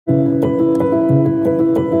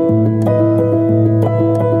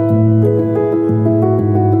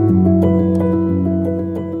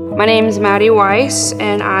My name is Maddie Weiss,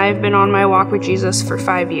 and I've been on my walk with Jesus for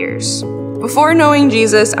 5 years. Before knowing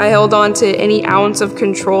Jesus, I held on to any ounce of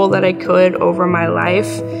control that I could over my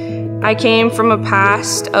life. I came from a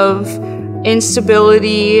past of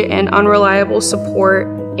instability and unreliable support,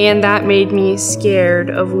 and that made me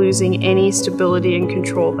scared of losing any stability and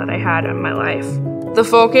control that I had in my life. The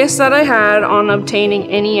focus that I had on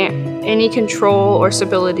obtaining any control or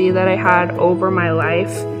stability that I had over my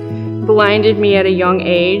life blinded me at a young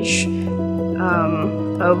age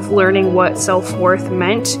of learning what self-worth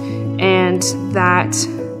meant, and that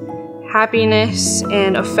happiness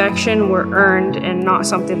and affection were earned and not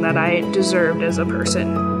something that I deserved as a person.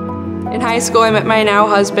 In high school, I met my now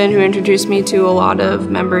husband, who introduced me to a lot of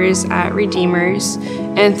members at Redeemers,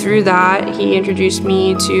 and through that he introduced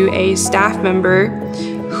me to a staff member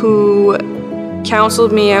who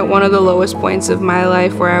counseled me at one of the lowest points of my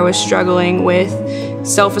life, where I was struggling with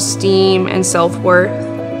self-esteem and self-worth.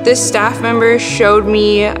 This staff member showed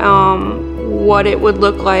me what it would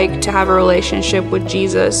look like to have a relationship with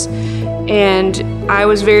Jesus, and I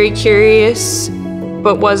was very curious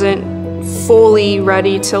but wasn't fully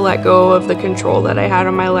ready to let go of the control that I had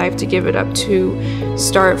in my life to give it up to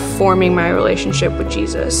start forming my relationship with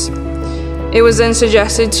Jesus. It was then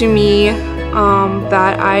suggested to me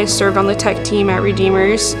that I serve on the tech team at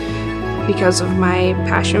Redeemers because of my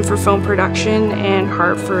passion for film production and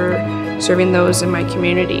heart for serving those in my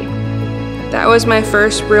community. That was my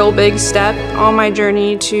first real big step on my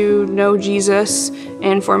journey to know Jesus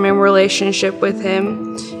and forming a relationship with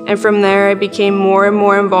him. And from there, I became more and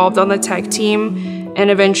more involved on the tech team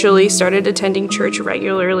and eventually started attending church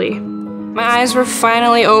regularly. My eyes were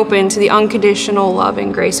finally open to the unconditional love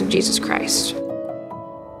and grace of Jesus Christ.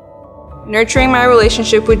 Nurturing my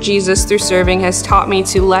relationship with Jesus through serving has taught me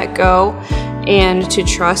to let go and to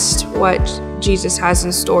trust what Jesus has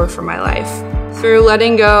in store for my life. Through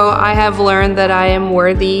letting go, I have learned that I am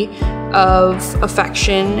worthy of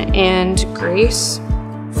affection and grace.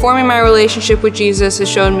 Forming my relationship with Jesus has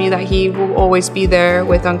shown me that he will always be there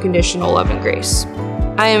with unconditional love and grace.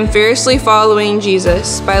 I am fiercely following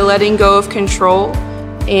Jesus by letting go of control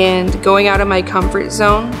and going out of my comfort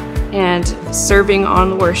zone and serving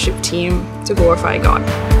on the worship team to glorify God.